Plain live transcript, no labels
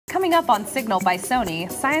Coming up on Signal by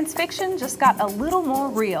Sony, science fiction just got a little more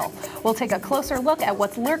real. We'll take a closer look at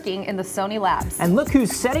what's lurking in the Sony labs. And look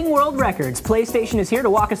who's setting world records. PlayStation is here to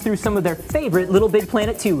walk us through some of their favorite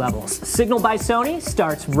LittleBigPlanet 2 levels. Signal by Sony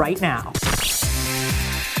starts right now.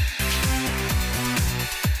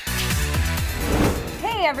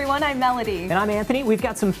 Hey everyone, I'm Melody. And I'm Anthony. We've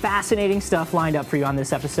got some fascinating stuff lined up for you on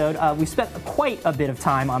this episode. We've spent quite a bit of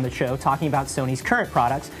time on the show talking about Sony's current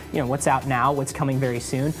products, what's out now, what's coming very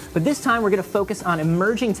soon. But this time we're going to focus on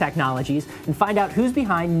emerging technologies and find out who's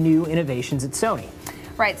behind new innovations at Sony.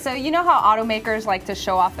 Right, so you know how automakers like to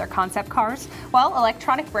show off their concept cars? Well,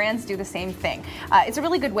 electronic brands do the same thing. It's a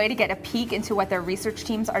really good way to get a peek into what their research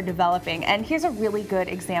teams are developing, and here's a really good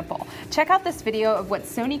example. Check out this video of what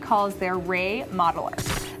Sony calls their Ray Modeler.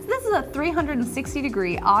 This is a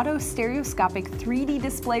 360-degree auto-stereoscopic 3D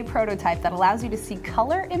display prototype that allows you to see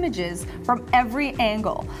color images from every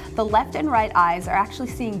angle. The left and right eyes are actually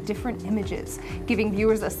seeing different images, giving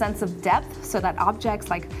viewers a sense of depth so that objects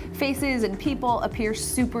like faces and people appear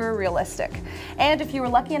super realistic. And if you were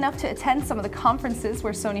lucky enough to attend some of the conferences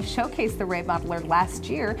where Sony showcased the Ray Modeler last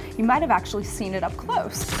year, you might have actually seen it up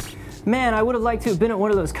close. Man, I would have liked to have been at one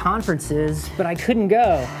of those conferences, but I couldn't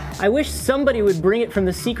go. I wish somebody would bring it from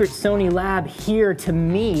the secret Sony lab here to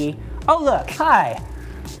me. Oh look, hi.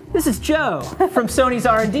 This is Joe from Sony's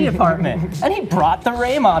R&D department, and he brought the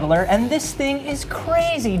Ray Modeler, and this thing is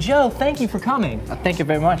crazy. Joe, thank you for coming. Thank you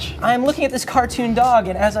very much. I'm looking at this cartoon dog,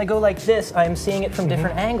 and as I go like this, I'm seeing it from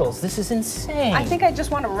different angles. This is insane. I think I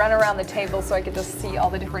just want to run around the table so I could just see all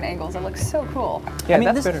the different angles. It looks so cool. Yeah,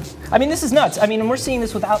 that's better. I mean, this is nuts. I mean, we're seeing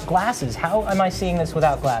this without glasses. How am I seeing this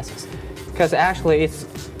without glasses? Because actually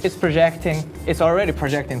it's already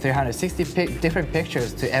projecting 360 different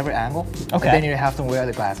pictures to every angle. Okay. And then you have to wear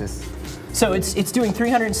the glasses. So it's doing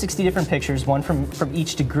 360 different pictures, one from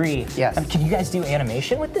each degree. Yes. Can you guys do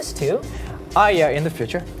animation with this too? Yeah, in the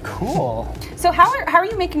future. Cool. So how are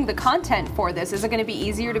you making the content for this? Is it going to be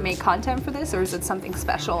easier to make content for this, or is it something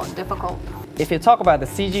special and difficult? If you talk about the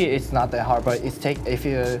CG, it's not that hard, but if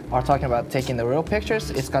you are talking about taking the real pictures,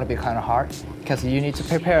 it's going to be kind of hard because you need to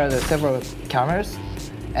prepare the several cameras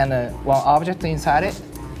and one object inside it,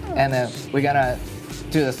 and we're going to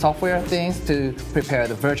do the software things to prepare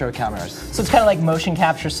the virtual cameras. So it's kind of like motion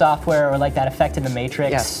capture software or like that effect in the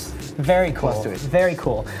Matrix? Yes. Very cool. Close to it. Very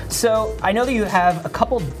cool. So I know that you have a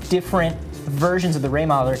couple different versions of the Ray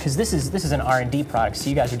Modeler because this is an R&D product, so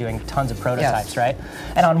you guys are doing tons of prototypes, yes. right?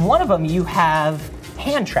 And on one of them you have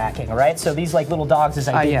hand tracking, right? So these like little dogs, as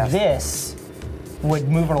I did yes. this, would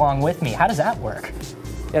move along with me. How does that work?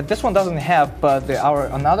 Yeah, this one doesn't have, but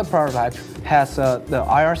another prototype has the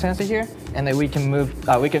IR sensor here, and then we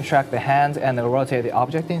can track the hand and rotate the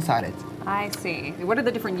object inside it. I see. What are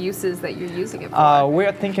the different uses that you're using it for?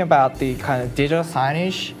 We're thinking about the kind of digital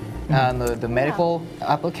signage and the medical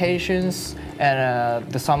applications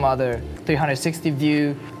and some other 360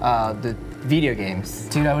 view, the video games.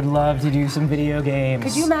 Dude, I would love to do some video games.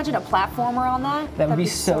 Could you imagine a platformer on that? That would be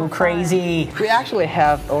so crazy. We actually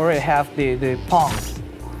already have the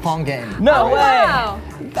Pong game. No way! Wow.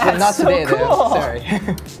 That's not so today, cool. though.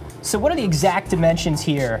 Sorry. So what are the exact dimensions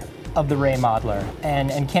here of the Ray Modeler?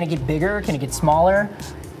 And can it get bigger? Can it get smaller?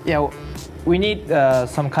 Yeah, we need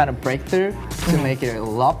some kind of breakthrough to make it a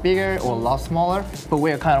lot bigger or a lot smaller, but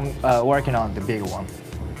we're kind of working on the bigger one.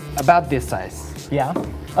 About this size. Yeah?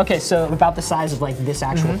 Okay, so about the size of like this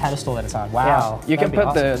actual pedestal that it's on. Wow. Yeah. You can put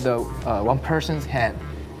awesome. the one person's head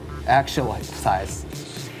actual size.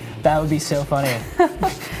 That would be so funny.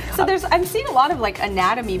 So I'm seeing a lot of like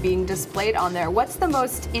anatomy being displayed on there. What's the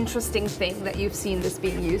most interesting thing that you've seen this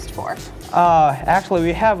being used for? Actually,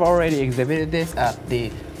 we have already exhibited this at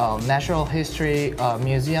the Natural History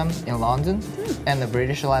Museum in London and the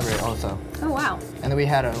British Library also. Oh wow. And we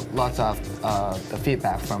had lots of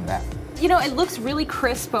feedback from that. You know, it looks really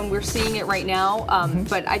crisp when we're seeing it right now,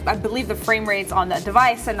 but I believe the frame rates on the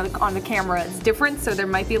device and on the camera is different, so there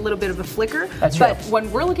might be a little bit of a flicker. That's but true.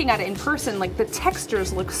 when we're looking at it in person, like the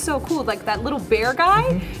textures look so cool. Like that little bear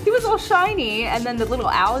guy, he was all shiny, and then the little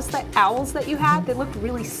owls that you had, they looked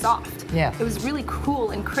really soft. Yeah. It was really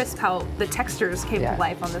cool and crisp how the textures came to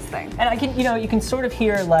life on this thing. And you can sort of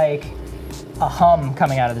hear like a hum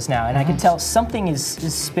coming out of this now, and I can tell something is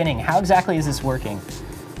spinning. How exactly is this working?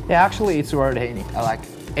 Yeah, actually, it's rotating like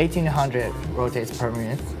 1800 rotates per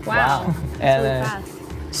minute. Wow. And really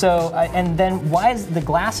fast. So, and then why is the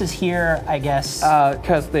glasses here, I guess?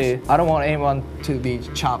 Because I don't want anyone to be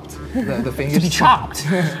chopped, the fingers. To be chopped.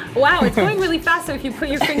 Wow, it's going really fast, so if you put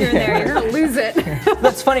your finger in there, you're gonna lose it.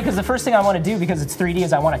 That's funny, because the first thing I want to do, because it's 3D,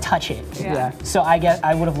 is I want to touch it. Yeah. So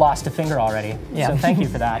I would have lost a finger already. Yeah. So thank you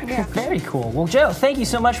for that. Yeah. Very cool. Well, Joe, thank you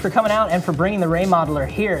so much for coming out and for bringing the Ray Modeler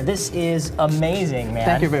here. This is amazing, man.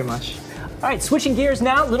 Thank you very much. All right, switching gears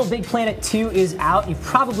now, LittleBigPlanet 2 is out. You've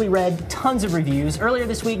probably read tons of reviews. Earlier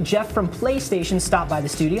this week, Jeff from PlayStation stopped by the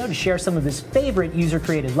studio to share some of his favorite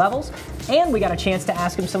user-created levels, and we got a chance to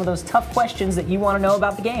ask him some of those tough questions that you want to know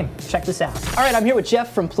about the game. Check this out. All right, I'm here with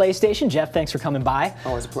Jeff from PlayStation. Jeff, thanks for coming by.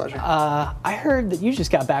 Always a pleasure. I heard that you just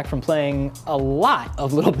got back from playing a lot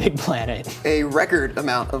of LittleBigPlanet. A record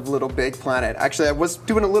amount of LittleBigPlanet. Actually, I was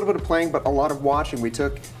doing a little bit of playing, but a lot of watching. We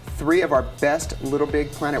took 3 of our best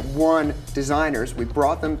LittleBigPlanet 1 designers. We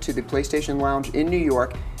brought them to the PlayStation Lounge in New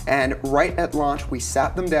York, and right at launch, we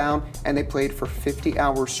sat them down and they played for 50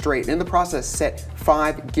 hours straight. In the process, set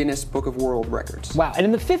 5 Guinness Book of World Records. Wow, and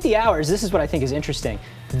in the 50 hours, this is what I think is interesting.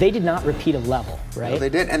 They did not repeat a level, right? No, they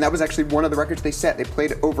did, and that was actually one of the records they set. They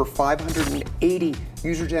played over 580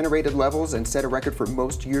 user-generated levels and set a record for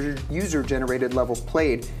most user-generated levels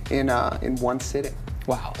played in one sitting.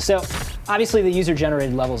 Wow. So obviously the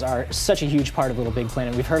user-generated levels are such a huge part of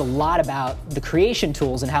LittleBigPlanet. We've heard a lot about the creation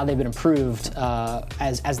tools and how they've been improved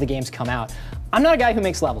as the games come out. I'm not a guy who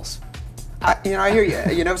makes levels. I hear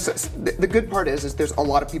you. So the good part is there's a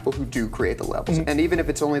lot of people who do create the levels, and even if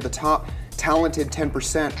it's only the top talented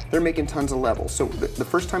 10%, they're making tons of levels. So the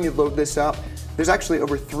first time you load this up, there's actually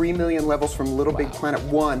over 3 million levels from LittleBigPlanet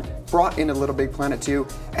 1 brought into LittleBigPlanet 2,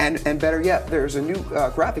 and better yet, there's a new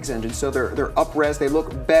graphics engine, so they're up-res, they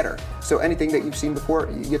look better. So anything that you've seen before,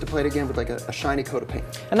 you get to play it again with like a shiny coat of paint.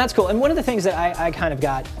 And that's cool. And one of the things that I kind of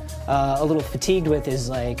got a little fatigued with is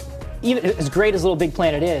like, even as great as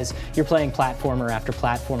LittleBigPlanet is, you're playing platformer after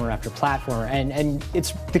platformer after platformer, and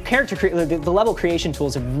it's the level creation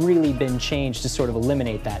tools have really been changed to sort of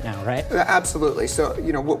eliminate that now, right? Absolutely. So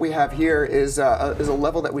what we have here is a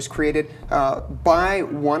level that was created by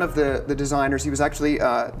one of the designers. He was actually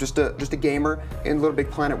just a gamer in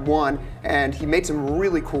LittleBigPlanet 1, and he made some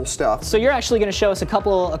really cool stuff. So you're actually going to show us a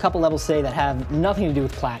couple levels today that have nothing to do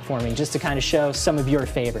with platforming, just to kind of show some of your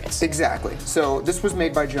favorites. Exactly. So this was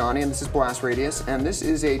made by Johnny, and this is Blast Radius, and this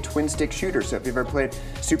is a twin-stick shooter. So if you've ever played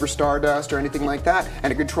Super Stardust or anything like that,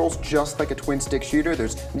 and it controls just like a twin-stick shooter,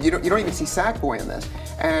 you don't even see Sackboy in this.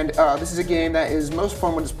 And this is a game that is most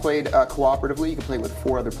fun when it's played cooperatively. You can play with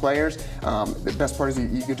 4 other players. The best part is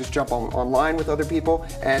you can just jump online with other people,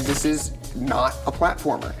 and this is not a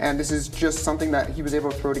platformer. And this is just something that he was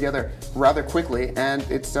able to throw together rather quickly, and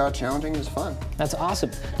it's challenging and it's fun. That's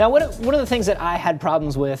awesome. Now, one of the things that I had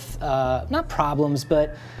problems with, not problems,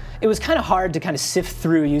 but it was kind of hard to kind of sift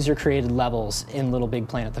through user-created levels in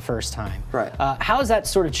LittleBigPlanet the first time. Right. How has that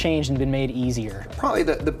sort of changed and been made easier? Probably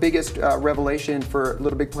the biggest revelation for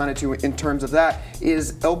LittleBigPlanet 2 in terms of that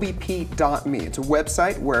is lbp.me. It's a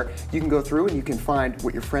website where you can go through and you can find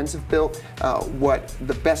what your friends have built, what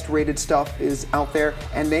the best rated stuff is out there,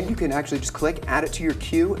 and then you can actually just click, add it to your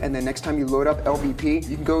queue, and then next time you load up LBP,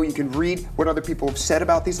 you can go, you can read what other people have said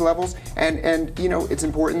about these levels, and it's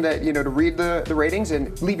important that to read the ratings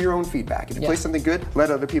and leave your own feedback. If you play something good,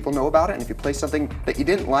 let other people know about it, and if you play something that you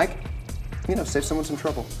didn't like, save someone some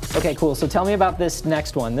trouble. Okay, cool. So tell me about this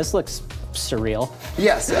next one. This looks surreal.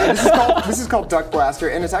 Yes, this is called Duck Blaster,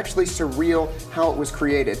 and it's actually surreal how it was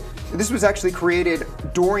created. This was actually created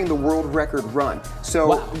during the world record run.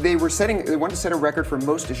 So they wanted to set a record for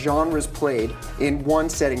most genres played in one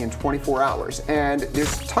setting in 24 hours. And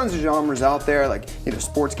there's tons of genres out there, like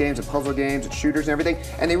sports games and puzzle games and shooters and everything.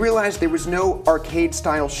 And they realized there was no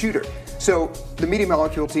arcade-style shooter. So the Media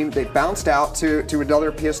Molecule team, they bounced out to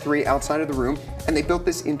another PS3 outside of the room, and they built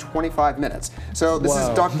this in 25 minutes. So this is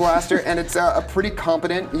Duck Blaster, and it's a pretty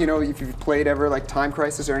competent, if you've played ever like Time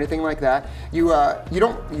Crisis or anything like that, you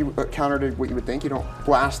counter to what you would think, you don't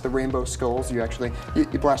blast the rainbow skulls, you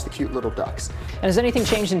blast the cute little ducks. And has anything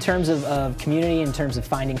changed in terms of community, in terms of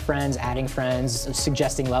finding friends, adding friends,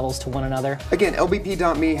 suggesting levels to one another? Again,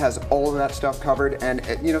 lbp.me has all of that stuff covered, and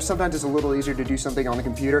sometimes it's a little easier to do something on the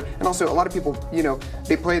computer, and also a lot of people,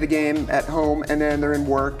 they play the game at home and then they're in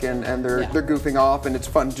work and they're goofing off, and it's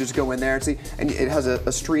fun to just go in there and see. And it has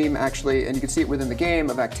a stream actually, and you can see it within the game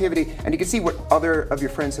of activity, and you can see what other of your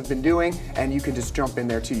friends have been doing, and you can just jump in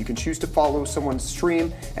there too. You can choose to follow someone's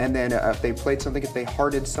stream, and then if they played something, if they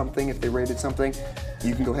hearted something, if they rated something,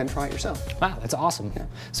 you can go ahead and try it yourself. Wow, that's awesome. Yeah.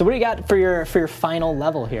 So what do you got for your final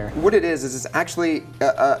level here? What it is it's actually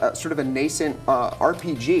a sort of a nascent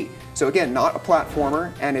RPG. So again, not a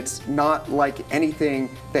platformer, and it's not like anything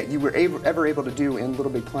that you were ever able to do in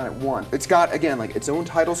Little Big Planet 1. It's got, again, like its own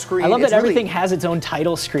title screen. I love that everything has its own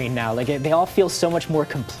title screen now. Like they all feel so much more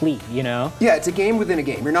complete, you know? Yeah, it's a game within a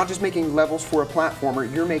game. You're not just making levels for a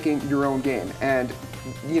platformer, you're making your own game. And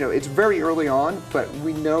you know, it's very early on, but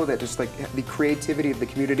we know that just like the creativity of the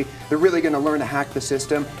community, they're really going to learn to hack the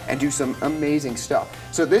system and do some amazing stuff.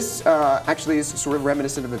 So this actually is sort of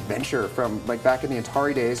reminiscent of Adventure from like back in the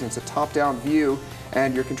Atari days, and it's a top-down view,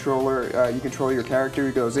 and your controller, you control your character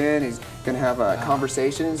who goes in, he's going to have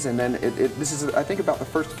conversations, and then this is, I think, about the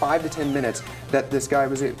first 5 to 10 minutes that this guy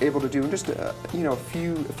was able to do in just you know, a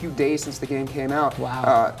few days since the game came out.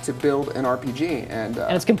 Wow. To build an RPG. And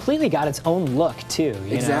it's completely got its own look too.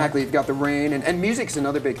 You exactly, you've got the rain, and music's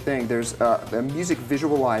another big thing. There's a music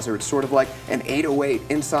visualizer. It's sort of like an 808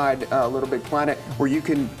 inside Little Big Planet, where you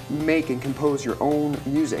can make and compose your own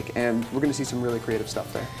music, and we're going to see some really creative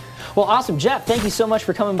stuff there. Well, awesome. Jeff, thank you so much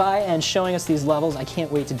for coming by and showing us these levels. I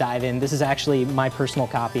can't wait to dive in. This is actually my personal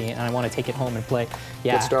copy, and I want to take it home and play.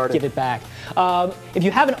 Yeah, get started. Give it back. If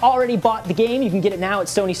you haven't already bought the game, you can get it now at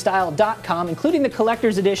sonystyle.com, including the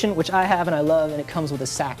collector's edition, which I have and I love, and it comes with a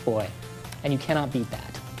Sackboy, and you cannot beat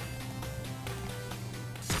that.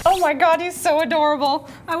 Oh my God, he's so adorable.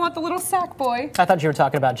 I want the little sack boy. I thought you were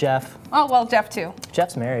talking about Jeff. Oh, well, Jeff too.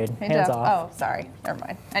 Jeff's married. Hey, Hands Jeff. off. Oh, sorry. Never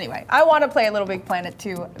mind. Anyway, I want to play Little Big Planet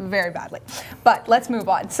 2 very badly. But let's move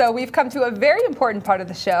on. So we've come to a very important part of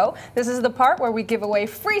the show. This is the part where we give away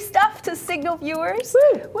free stuff to Signal viewers.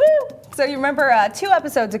 Woo! Woo! So you remember 2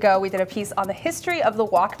 episodes ago, we did a piece on the history of the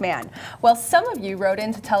Walkman. Well, some of you wrote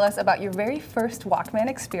in to tell us about your very first Walkman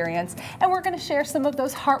experience, and we're going to share some of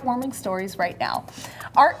those heartwarming stories right now.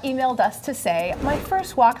 Art emailed us to say, my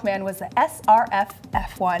first Walkman was the SRF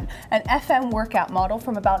F1, an FM workout model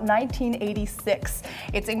from about 1986.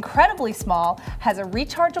 It's incredibly small, has a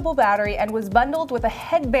rechargeable battery, and was bundled with a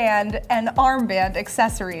headband and armband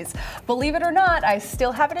accessories. Believe it or not, I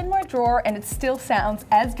still have it in my drawer, and it still sounds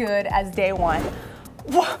as good as day one.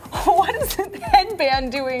 What is the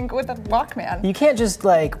headband doing with a Walkman? You can't just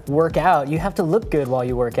like work out. You have to look good while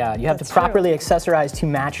you work out. You have to properly accessorize to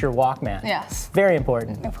match your Walkman. Yes. Very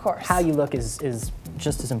important. Of course. How you look is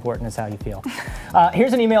just as important as how you feel.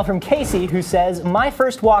 Here's an email from Casey who says, my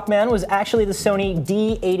first Walkman was actually the Sony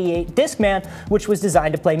D88 Discman, which was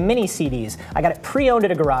designed to play mini CDs. I got it pre-owned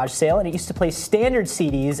at a garage sale, and it used to play standard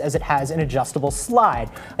CDs as it has an adjustable slide.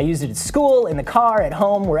 I used it at school, in the car, at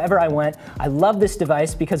home, wherever I went. I love this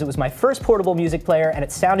device because it was my first portable music player and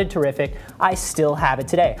it sounded terrific. I still have it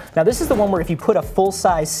today. Now this is the one where if you put a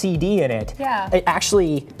full-size CD in it, it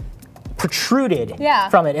actually protruded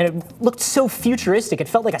from it, and it looked so futuristic. It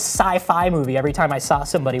felt like a sci-fi movie every time I saw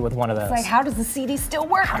somebody with one of those. It's like, how does the CD still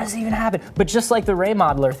work? How does it even happen? But just like the Ray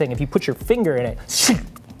modeler thing, if you put your finger in it,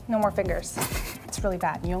 no more fingers. It's really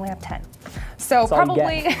bad. You only have 10. So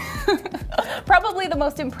probably the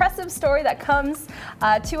most impressive story that comes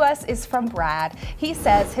to us is from Brad. He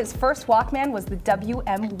says his first Walkman was the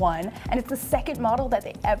WM1, and it's the second model that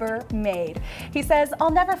they ever made. He says,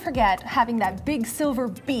 I'll never forget having that big silver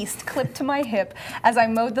beast clipped to my hip as I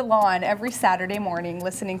mowed the lawn every Saturday morning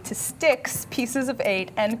listening to Styx, Pieces of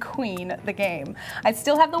 8, and Queen, the game. I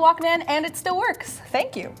still have the Walkman, and it still works.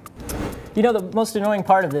 Thank you. You know, the most annoying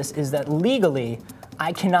part of this is that legally,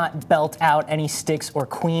 I cannot belt out any Styx or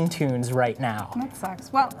Queen tunes right now. That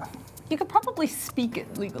sucks. Well, you could probably speak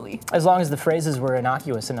it legally. As long as the phrases were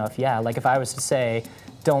innocuous enough, yeah. Like if I was to say,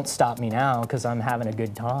 don't stop me now because I'm having a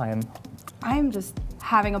good time. I'm just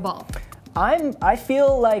having a ball. I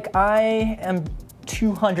feel like I am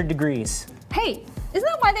 200 degrees. Hey, isn't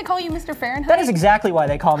that why they call you Mr. Fahrenheit? That is exactly why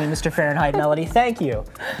they call me Mr. Fahrenheit, Melody. Thank you.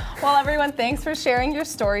 Well, everyone, thanks for sharing your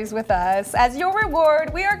stories with us. As your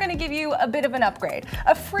reward, we are going to give you a bit of an upgrade,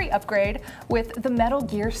 a free upgrade with the Metal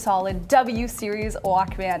Gear Solid W Series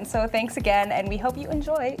Walkman. So thanks again, and we hope you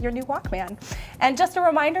enjoy your new Walkman. And just a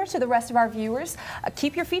reminder to the rest of our viewers,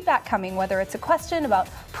 keep your feedback coming, whether it's a question about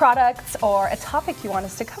products or a topic you want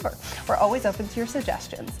us to cover. We're always open to your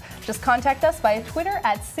suggestions. Just contact us via Twitter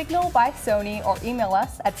at Signal by Sony or email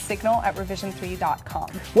us at signal@revision3.com.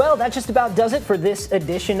 Well, that just about does it for this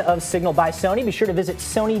edition of Signal by Sony. Be sure to visit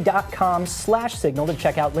sony.com/signal to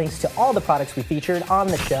check out links to all the products we featured on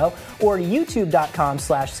the show, or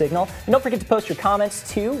youtube.com/signal. And don't forget to post your comments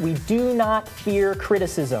too. We do not fear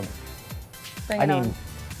criticism. Bring it on.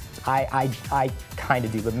 I kind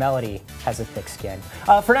of do, but Melody has a thick skin.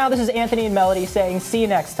 For now, this is Anthony and Melody saying see you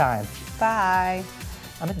next time. Bye.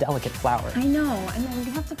 I'm a delicate flower. I know, and then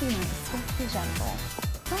you have to be nice. You have to be gentle.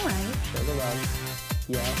 All right. Show the love.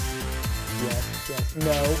 Yes. Yes. Yes.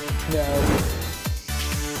 No. No.